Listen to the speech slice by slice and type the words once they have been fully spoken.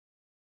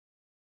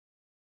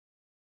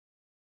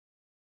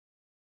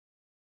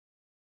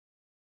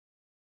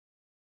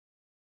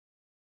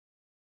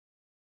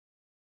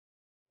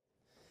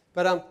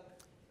But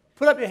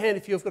put up your hand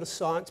if you've got a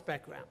science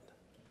background.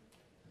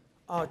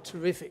 Oh,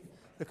 terrific.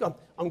 Look,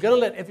 I'm going to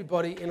let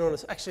everybody in on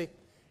this. Actually,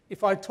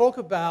 if I talk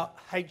about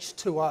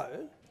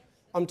H2O,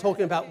 I'm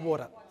talking about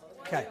water.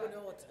 Okay.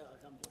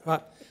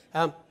 Right.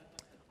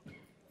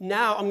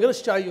 Now I'm going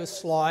to show you a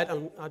slide,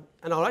 and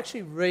I'll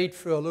actually read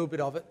through a little bit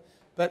of it.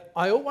 But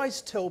I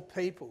always tell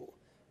people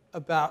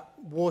about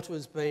water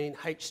as being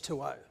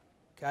H2O.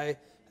 Okay.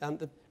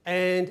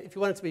 And if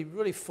you wanted to be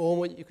really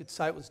formal, you could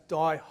say it was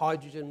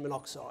dihydrogen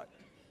monoxide.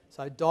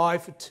 So di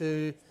for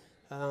two.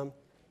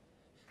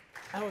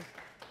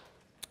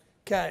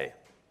 Okay,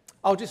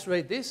 I'll just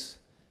read this.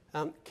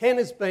 Ken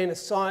has been a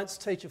science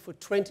teacher for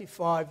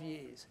 25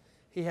 years.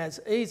 He has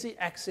easy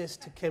access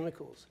to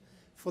chemicals.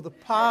 For the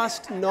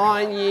past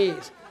 9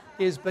 years,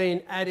 he has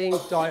been adding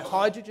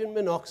dihydrogen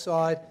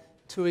monoxide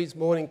to his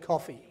morning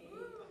coffee.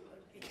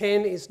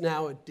 Ken is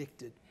now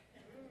addicted.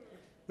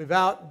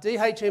 Without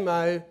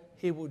DHMO,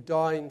 he will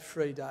die in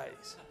 3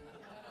 days.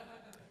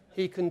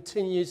 He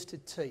continues to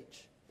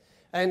teach.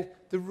 And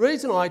the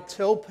reason I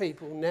tell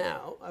people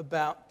now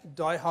about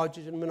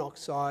dihydrogen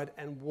monoxide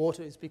and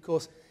water is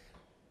because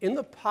in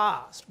the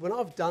past, when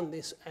I've done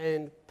this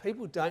and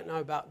people don't know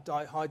about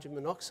dihydrogen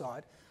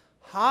monoxide,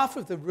 half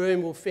of the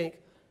room will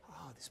think,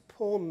 oh, this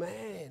poor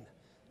man,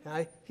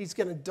 he's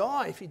going to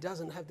die if he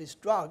doesn't have this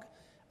drug.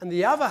 And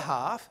the other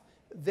half,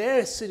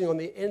 they're sitting on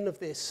the end of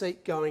their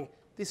seat going,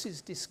 this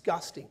is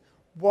disgusting.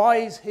 Why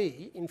is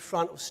he in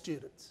front of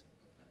students?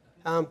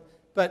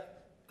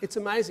 But it's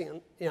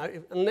amazing,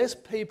 unless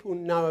people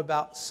know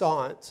about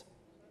science,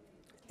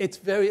 it's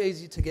very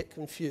easy to get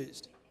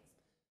confused.